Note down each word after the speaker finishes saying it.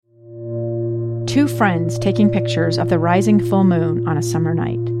Two friends taking pictures of the rising full moon on a summer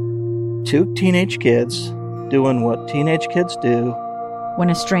night. Two teenage kids doing what teenage kids do. When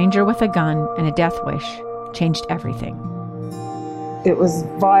a stranger with a gun and a death wish changed everything. It was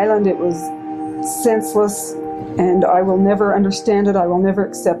violent, it was senseless, and I will never understand it, I will never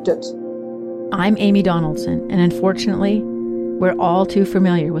accept it. I'm Amy Donaldson, and unfortunately, we're all too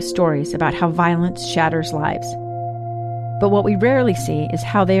familiar with stories about how violence shatters lives. But what we rarely see is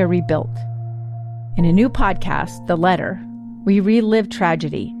how they are rebuilt. In a new podcast, The Letter, we relive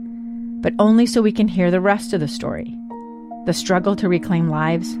tragedy, but only so we can hear the rest of the story. The struggle to reclaim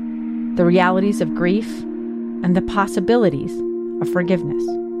lives, the realities of grief, and the possibilities of forgiveness.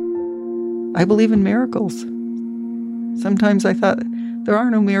 I believe in miracles. Sometimes I thought, there are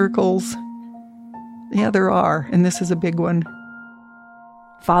no miracles. Yeah, there are, and this is a big one.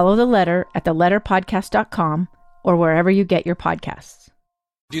 Follow The Letter at theletterpodcast.com or wherever you get your podcasts.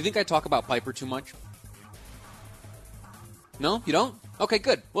 Do you think I talk about Piper too much? No? You don't? Okay,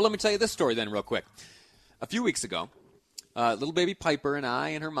 good. Well, let me tell you this story then real quick. A few weeks ago, little baby Piper and I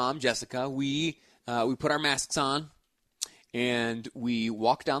and her mom, Jessica, we put our masks on, and we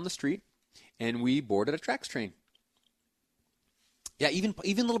walked down the street, and we boarded a TRAX train. Yeah, even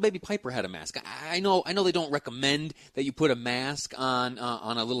little baby Piper had a mask. I know they don't recommend that you put a mask on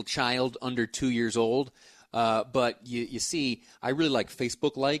a little child under 2 years old, but you see, I really like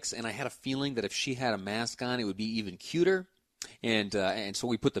Facebook likes, and I had a feeling that if she had a mask on, it would be even cuter, and so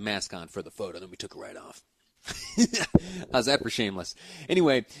we put the mask on for the photo, then we took it right off. How's that for shameless?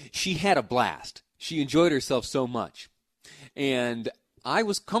 Anyway, she had a blast. She enjoyed herself so much, and I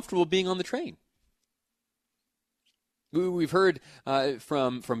was comfortable being on the train. We've heard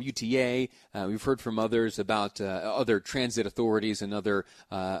from UTA. We've heard from others about other transit authorities and other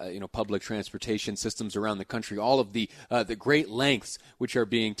public transportation systems around the country. All of the great lengths which are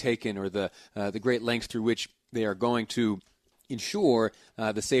being taken, or the great lengths through which they are going to ensure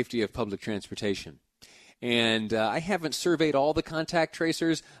the safety of public transportation. And I haven't surveyed all the contact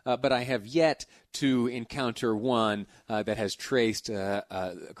tracers, but I have yet to encounter one that has traced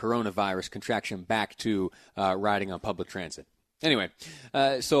coronavirus contraction back to riding on public transit. Anyway,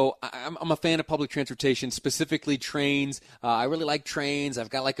 so I'm a fan of public transportation, specifically trains. I really like trains. I've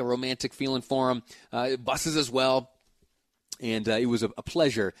got like a romantic feeling for them. Buses as well. And it was a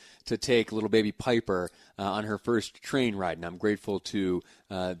pleasure to take little baby Piper on her first train ride. And I'm grateful to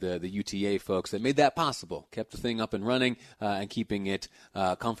the UTA folks that made that possible, kept the thing up and running and keeping it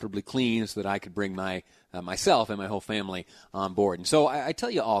comfortably clean so that I could bring myself and my whole family on board. And so I tell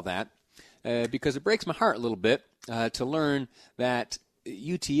you all that because it breaks my heart a little bit to learn that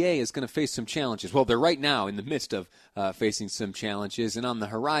UTA is going to face some challenges. Well, they're right now in the midst of facing some challenges. And on the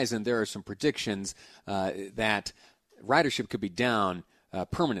horizon, there are some predictions that ridership could be down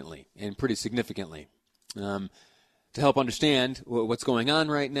permanently and pretty significantly. To help understand what's going on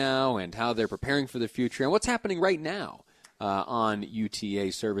right now and how they're preparing for the future and what's happening right now on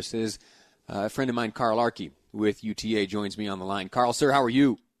UTA services, a friend of mine, Carl Arkey with UTA, joins me on the line. Carl, sir, how are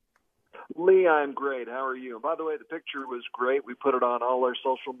you? Lee, I'm great. How are you? And by the way, the picture was great. We put it on all our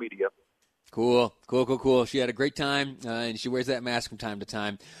social media. Cool. She had a great time, and she wears that mask from time to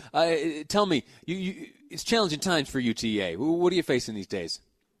time. Tell me, it's challenging times for UTA. What are you facing these days?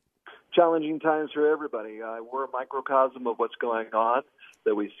 Challenging times for everybody. We're a microcosm of what's going on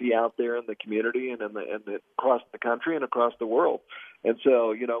that we see out there in the community and across the country and across the world. And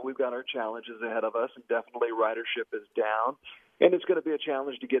so, we've got our challenges ahead of us, and definitely ridership is down. And it's going to be a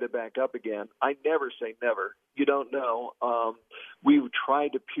challenge to get it back up again. I never say never. You don't know. We've tried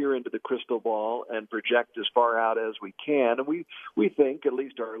to peer into the crystal ball and project as far out as we can. And we think, at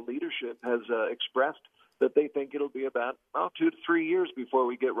least our leadership has expressed, that they think it'll be about 2 to 3 years before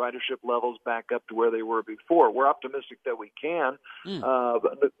we get ridership levels back up to where they were before. We're optimistic that we can.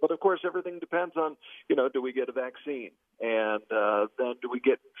 But of course, everything depends on, do we get a vaccine? And then do we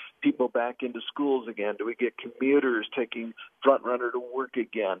get people back into schools again? Do we get commuters taking front runner to work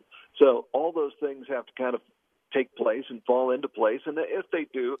again? So all those things have to kind of take place and fall into place. And if they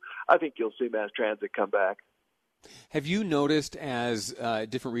do, I think you'll see mass transit come back. Have you noticed as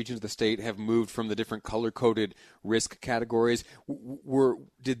different regions of the state have moved from the different color-coded risk categories,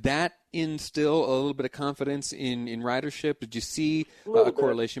 did that instill a little bit of confidence in ridership? Did you see a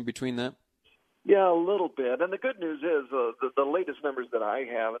correlation between that? Yeah, a little bit. And the good news is the latest numbers that I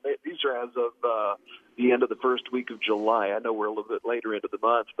have, and these are as of the end of the first week of July. I know we're a little bit later into the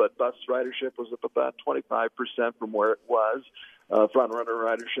month, but bus ridership was up about 25% from where it was. Front runner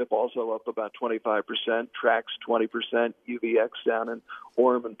ridership also up about 25%. Trax 20%. UVX down in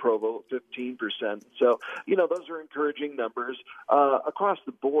Orem and Provo 15%. So, those are encouraging numbers. Across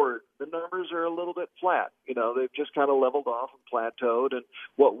the board, the numbers are a little bit flat. They've just kind of leveled off and plateaued. And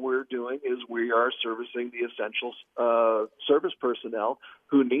what we're doing is we are servicing the essential service personnel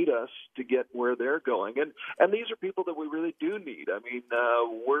who need us to get where they're going. And these are people that we really do need. I mean,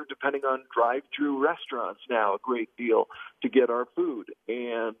 we're depending on drive-through restaurants now a great deal to get our food.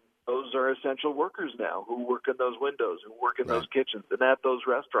 And those are essential workers now who work in those windows, who work in those kitchens and at those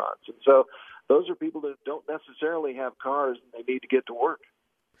restaurants. And so those are people that don't necessarily have cars and they need to get to work.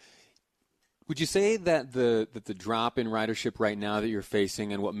 Would you say that the drop in ridership right now that you're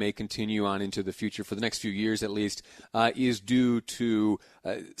facing and what may continue on into the future for the next few years at least is due to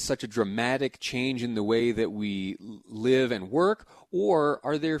such a dramatic change in the way that we live and work, or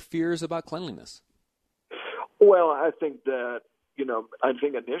are there fears about cleanliness? Well, I think that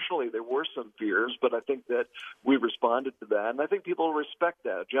initially there were some fears, but I think that we responded to that, and I think people respect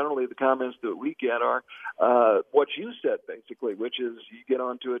that. Generally, the comments that we get are what you said, basically, which is you get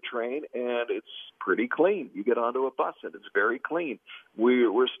onto a train and it's pretty clean. You get onto a bus and it's very clean.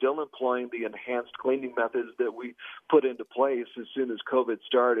 We're still employing the enhanced cleaning methods that we put into place as soon as COVID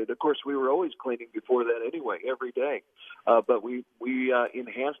started. Of course, we were always cleaning before that anyway, every day, but we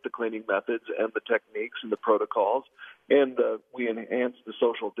enhanced the cleaning methods and the techniques and the protocols. And we enhance the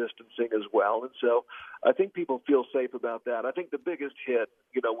social distancing as well. And so I think people feel safe about that. I think the biggest hit,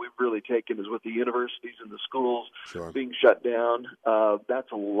 we've really taken is with the universities and the schools being shut down.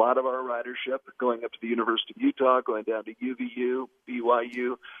 That's a lot of our ridership going up to the University of Utah, going down to UVU,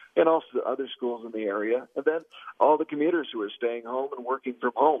 BYU, and also the other schools in the area. And then all the commuters who are staying home and working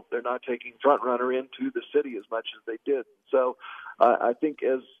from home. They're not taking front runner into the city as much as they did. So I think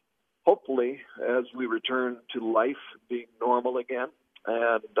hopefully, as we return to life being normal again,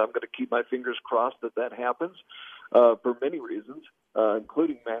 and I'm going to keep my fingers crossed that happens for many reasons,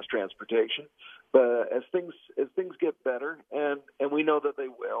 including mass transportation. But as things get better, and we know that they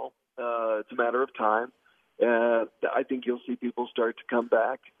will, it's a matter of time. I think you'll see people start to come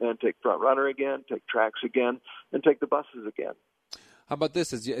back and take front runner again, take Trax again, and take the buses again. How about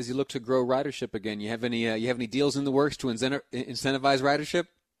this? As you look to grow ridership again, you have any deals in the works to incentivize ridership?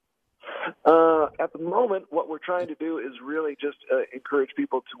 At the moment, what we're trying to do is really just encourage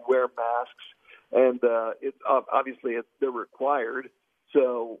people to wear masks, and it's obviously they're required.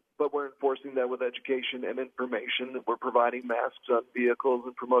 So, but we're enforcing that with education and information. We're providing masks on vehicles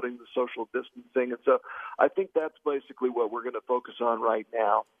and promoting the social distancing, and so I think that's basically what we're going to focus on right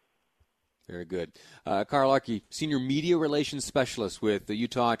now. Very good. Carl Archie, Senior Media Relations Specialist with the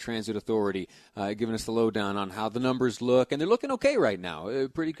Utah Transit Authority, giving us the lowdown on how the numbers look. And they're looking okay right now.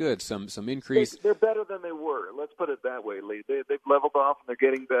 Pretty good. Some increase. They're better than they were. Let's put it that way, Lee. They've leveled off and they're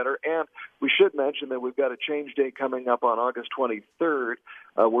getting better. And we should mention that we've got a change day coming up on August 23rd.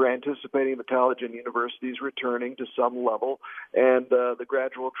 We're anticipating the college and universities returning to some level, and the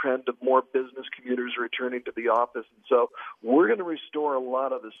gradual trend of more business commuters returning to the office. And so we're going to restore a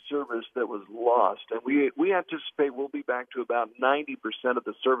lot of the service that was lost. And we anticipate we'll be back to about 90% of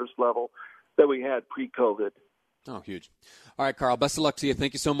the service level that we had pre-COVID. Oh, huge. All right, Carl, best of luck to you.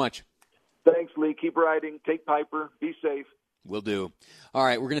 Thank you so much. Thanks, Lee. Keep riding. Take Piper. Be safe. Will do. All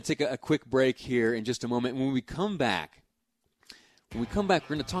right, we're going to take a quick break here in just a moment. When we come back, we're going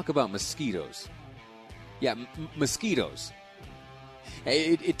to talk about mosquitoes. Yeah, mosquitoes.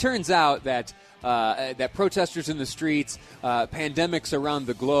 It turns out that protesters in the streets, pandemics around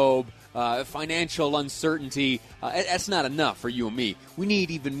the globe, financial uncertainty, that's not enough for you and me. We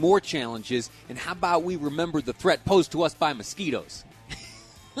need even more challenges, and how about we remember the threat posed to us by mosquitoes?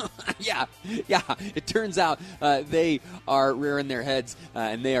 Yeah. It turns out they are rearing their heads,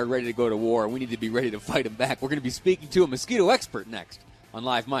 and they are ready to go to war. We need to be ready to fight them back. We're going to be speaking to a mosquito expert next on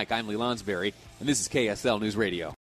Live Mike. I'm Lee Lonsberry, and this is KSL News Radio.